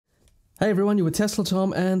Hey everyone, you're with Tesla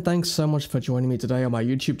Tom, and thanks so much for joining me today on my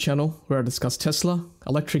YouTube channel, where I discuss Tesla,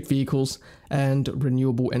 electric vehicles, and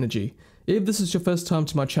renewable energy. If this is your first time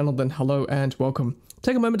to my channel, then hello and welcome.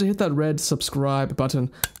 Take a moment to hit that red subscribe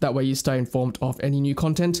button, that way you stay informed of any new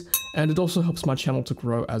content, and it also helps my channel to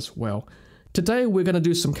grow as well. Today we're going to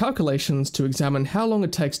do some calculations to examine how long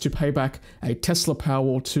it takes to pay back a Tesla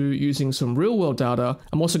Powerwall 2 using some real-world data.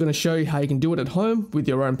 I'm also going to show you how you can do it at home with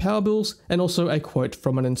your own power bills, and also a quote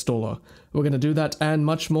from an installer. We're going to do that and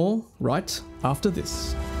much more right after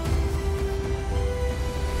this.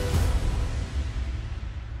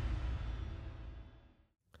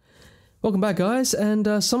 Welcome back guys,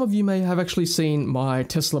 and some of you may have actually seen my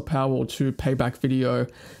Tesla Powerwall 2 payback video.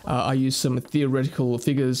 I used some theoretical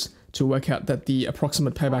figures to work out that the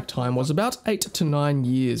approximate payback time was about 8 to 9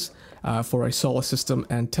 years for a solar system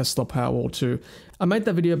and Tesla Powerwall 2. I made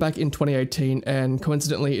that video back in 2018, and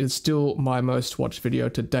coincidentally it is still my most watched video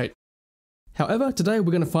to date. However, today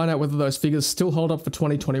we're going to find out whether those figures still hold up for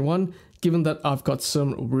 2021, given that I've got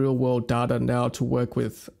some real world data now to work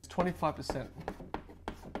with. 25%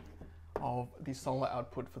 of the solar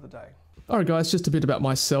output for the day. Alright guys, just a bit about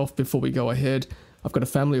myself before we go ahead. I've got a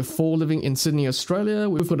family of 4 living in Sydney, Australia.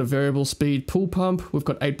 We've got a variable speed pool pump, we've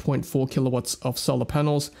got 8.4 kilowatts of solar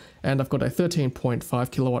panels, and I've got a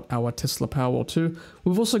 13.5 kilowatt hour Tesla Powerwall 2.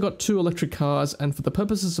 We've also got 2 electric cars, and for the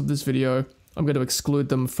purposes of this video, I'm going to exclude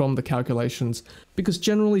them from the calculations, because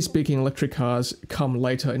generally speaking, electric cars come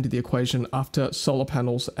later into the equation after solar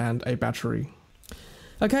panels and a battery.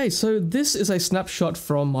 Okay, so this is a snapshot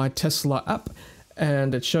from my Tesla app,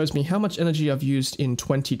 and it shows me how much energy I've used in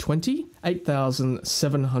 2020,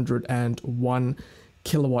 8,701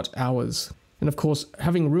 kilowatt hours. And of course,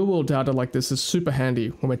 having real world data like this is super handy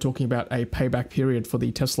when we're talking about a payback period for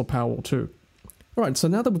the Tesla Powerwall 2. Alright, so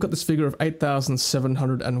now that we've got this figure of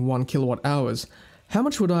 8,701 kilowatt hours, how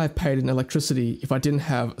much would I have paid in electricity if I didn't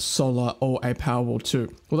have solar or a Powerwall 2?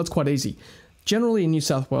 Well, that's quite easy. Generally in New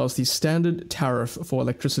South Wales, the standard tariff for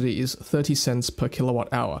electricity is 30 cents per kilowatt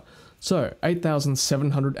hour. So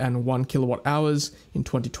 8,701 kilowatt hours in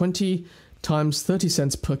 2020 times 30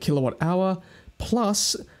 cents per kilowatt hour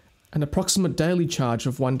plus an approximate daily charge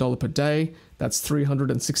of $1 per day. That's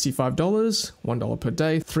 $365, $1 per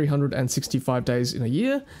day, 365 days in a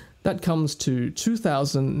year. That comes to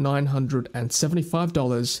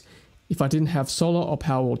 $2,975. If I didn't have solar or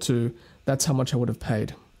Powerwall 2, that's how much I would have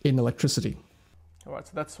paid in electricity. All right,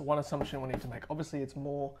 so that's one assumption we need to make. Obviously, it's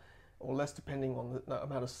more or less depending on the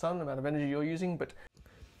amount of sun, the amount of energy you're using, but...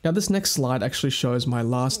 Now, this next slide actually shows my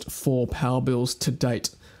last 4 power bills to date.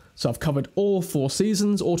 So I've covered all 4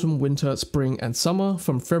 seasons, autumn, winter, spring, and summer,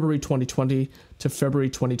 from February 2020 to February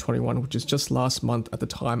 2021, which is just last month at the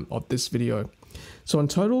time of this video. So in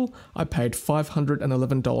total, I paid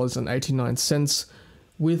 $511.89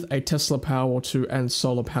 with a Tesla Powerwall 2 and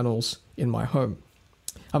solar panels in my home.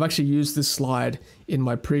 I've actually used this slide in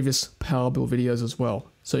my previous power bill videos as well,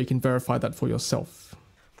 so you can verify that for yourself.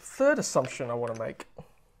 The third assumption I want to make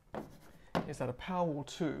is that a Powerwall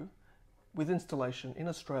 2 with installation in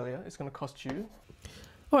Australia is going to cost you...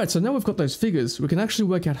 Alright, so now we've got those figures, we can actually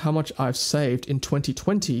work out how much I've saved in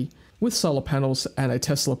 2020 with solar panels and a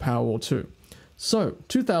Tesla Powerwall 2. So,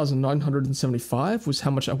 $2,975 was how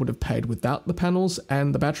much I would have paid without the panels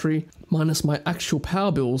and the battery, minus my actual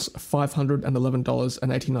power bills,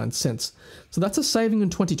 $511.89. So that's a saving in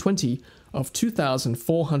 2020 of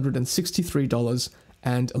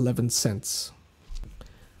 $2,463.11.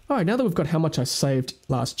 Alright, now that we've got how much I saved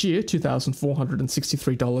last year,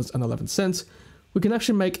 $2,463.11, we can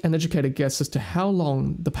actually make an educated guess as to how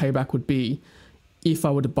long the payback would be if I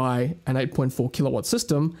were to buy an 8.4 kilowatt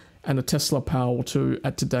system and a Tesla Powerwall 2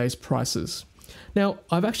 at today's prices. Now,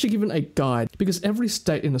 I've actually given a guide because every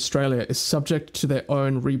state in Australia is subject to their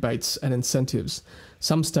own rebates and incentives.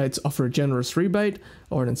 Some states offer a generous rebate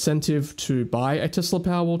or an incentive to buy a Tesla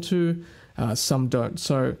Powerwall 2, some don't.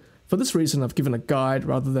 So for this reason, I've given a guide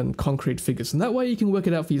rather than concrete figures, and that way you can work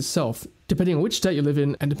it out for yourself, depending on which state you live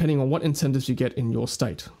in and depending on what incentives you get in your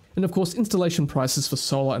state. And of course, installation prices for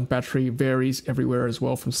solar and battery varies everywhere as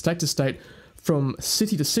well, from state to state, from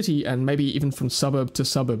city to city, and maybe even from suburb to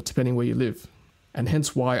suburb, depending where you live. And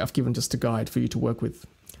hence why I've given just a guide for you to work with.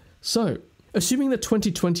 So, assuming that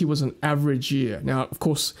 2020 was an average year, now of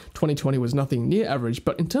course 2020 was nothing near average,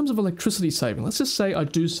 but in terms of electricity saving, let's just say I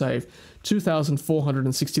do save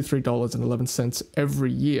 $2,463.11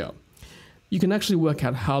 every year. You can actually work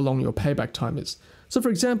out how long your payback time is. So for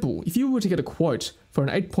example, if you were to get a quote for an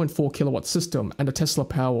 8.4 kilowatt system and a Tesla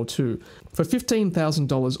Powerwall 2 for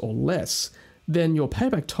 $15,000 or less, then your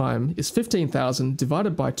payback time is $15,000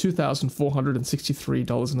 divided by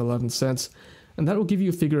 $2,463.11, and that will give you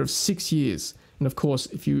a figure of 6 years. And of course,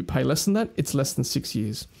 if you pay less than that, it's less than 6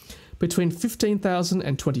 years. Between $15,000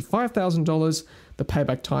 and $25,000, the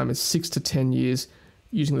payback time is 6 to 10 years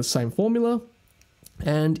using the same formula.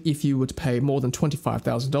 And if you were to pay more than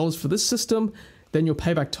 $25,000 for this system, then your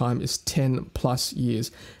payback time is 10 plus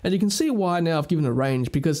years. And you can see why now I've given a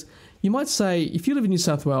range, because you might say, if you live in New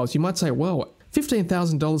South Wales, you might say, well,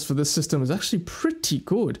 $15,000 for this system is actually pretty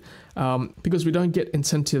good because we don't get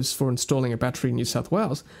incentives for installing a battery in New South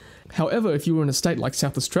Wales. However, if you were in a state like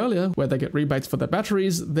South Australia, where they get rebates for their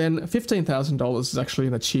batteries, then $15,000 is actually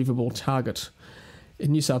an achievable target.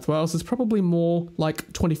 In New South Wales, it's probably more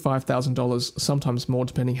like $25,000, sometimes more,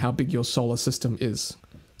 depending how big your solar system is.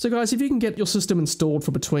 So guys, if you can get your system installed for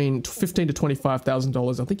between $15,000 to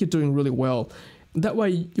 $25,000, I think you're doing really well. That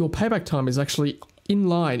way, your payback time is actually in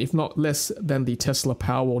line, if not less, than the Tesla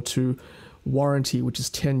PowerWall 2 warranty, which is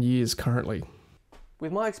 10 years currently.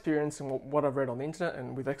 With my experience and what I've read on the internet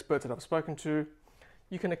and with experts that I've spoken to,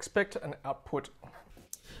 you can expect an output.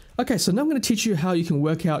 Okay, so now I'm going to teach you how you can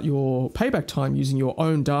work out your payback time using your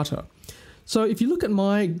own data. So if you look at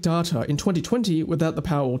my data in 2020, without the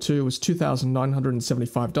PowerWall 2, it was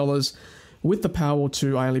 $2,975. With the PowerWall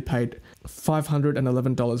 2, I only paid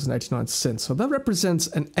 $511.89. So that represents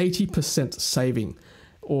an 80% saving.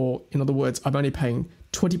 Or in other words, I'm only paying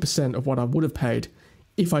 20% of what I would have paid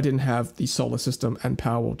if I didn't have the solar system and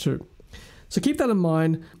PowerWall 2. So keep that in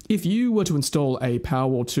mind. If you were to install a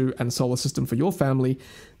PowerWall 2 and solar system for your family,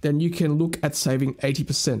 then you can look at saving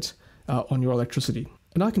 80% on your electricity.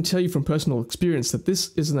 And I can tell you from personal experience that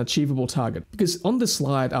this is an achievable target, because on this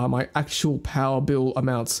slide are my actual power bill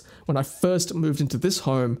amounts when I first moved into this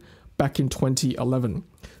home back in 2011.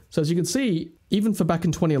 So as you can see, even for back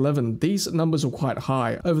in 2011, these numbers were quite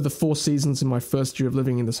high over the 4 seasons in my first year of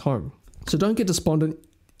living in this home. So don't get despondent.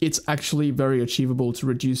 It's actually very achievable to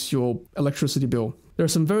reduce your electricity bill. There are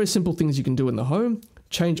some very simple things you can do in the home.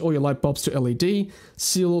 Change all your light bulbs to LED,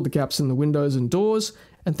 seal all the gaps in the windows and doors,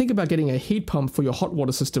 and think about getting a heat pump for your hot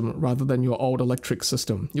water system rather than your old electric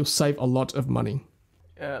system. You'll save a lot of money.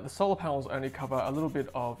 The solar panels only cover a little bit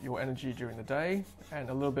of your energy during the day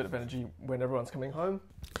and a little bit of energy when everyone's coming home.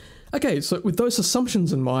 Okay, so with those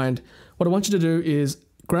assumptions in mind, what I want you to do is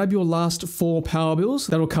grab your last 4 power bills.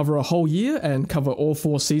 That'll cover a whole year and cover all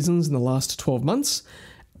 4 seasons in the last 12 months.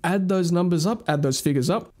 Add those numbers up, add those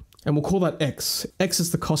figures up, and we'll call that X. X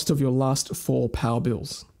is the cost of your last 4 power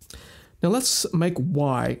bills. Now let's make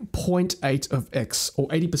Y 0.8 of X, or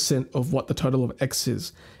 80% of what the total of X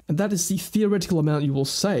is. And that is the theoretical amount you will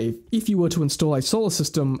save if you were to install a solar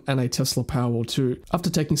system and a Tesla PowerWall 2,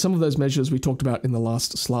 after taking some of those measures we talked about in the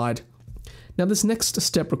last slide. Now this next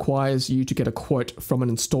step requires you to get a quote from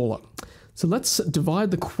an installer. So let's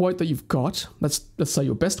divide the quote that you've got, let's say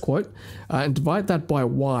your best quote, and divide that by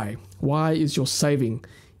Y. Y is your saving,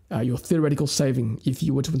 your theoretical saving if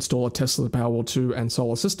you were to install a Tesla PowerWall 2 and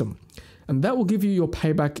solar system. And that will give you your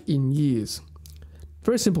payback in years.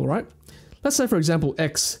 Very simple, right? Let's say, for example,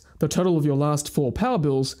 X, the total of your last 4 power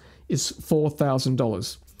bills, is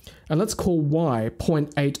 $4,000. And let's call Y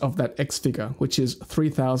 0.8 of that X figure, which is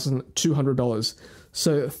 $3,200.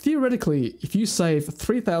 So theoretically, if you save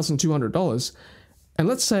 $3,200, and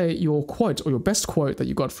let's say your quote or your best quote that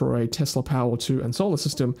you got for a Tesla PowerWall 2 and solar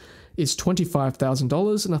system is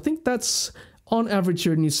 $25,000, and I think that's on average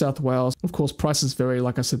here in New South Wales. Of course, prices vary,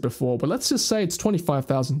 like I said before, but let's just say it's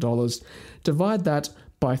 $25,000. Divide that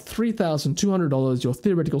by $3,200, your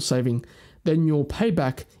theoretical saving, then your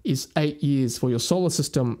payback is 8 years for your solar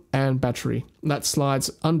system and battery. That slides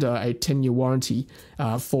under a 10-year warranty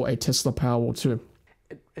for a Tesla PowerWall 2.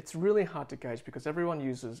 It's really hard to gauge because everyone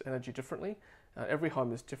uses energy differently. Every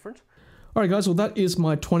home is different. All right, guys, well, that is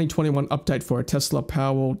my 2021 update for a Tesla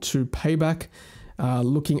PowerWall 2 payback.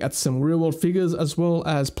 Looking at some real-world figures as well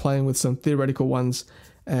as playing with some theoretical ones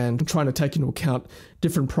and trying to take into account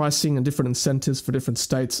different pricing and different incentives for different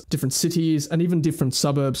states, different cities, and even different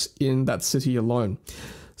suburbs in that city alone.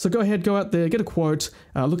 So go ahead, go out there, get a quote,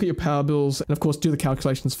 look at your power bills, and of course do the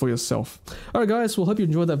calculations for yourself. All right, guys, well, hope you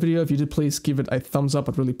enjoyed that video. If you did, please give it a thumbs up.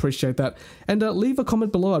 I'd really appreciate that. And leave a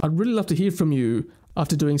comment below. I'd really love to hear from you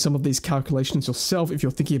after doing some of these calculations yourself, if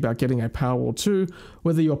you're thinking about getting a PowerWall 2,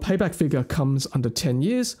 whether your payback figure comes under 10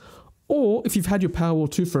 years, or if you've had your PowerWall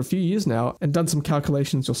 2 for a few years now and done some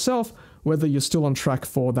calculations yourself, whether you're still on track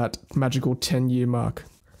for that magical 10-year mark.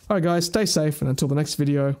 Alright guys, stay safe, and until the next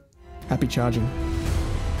video, happy charging.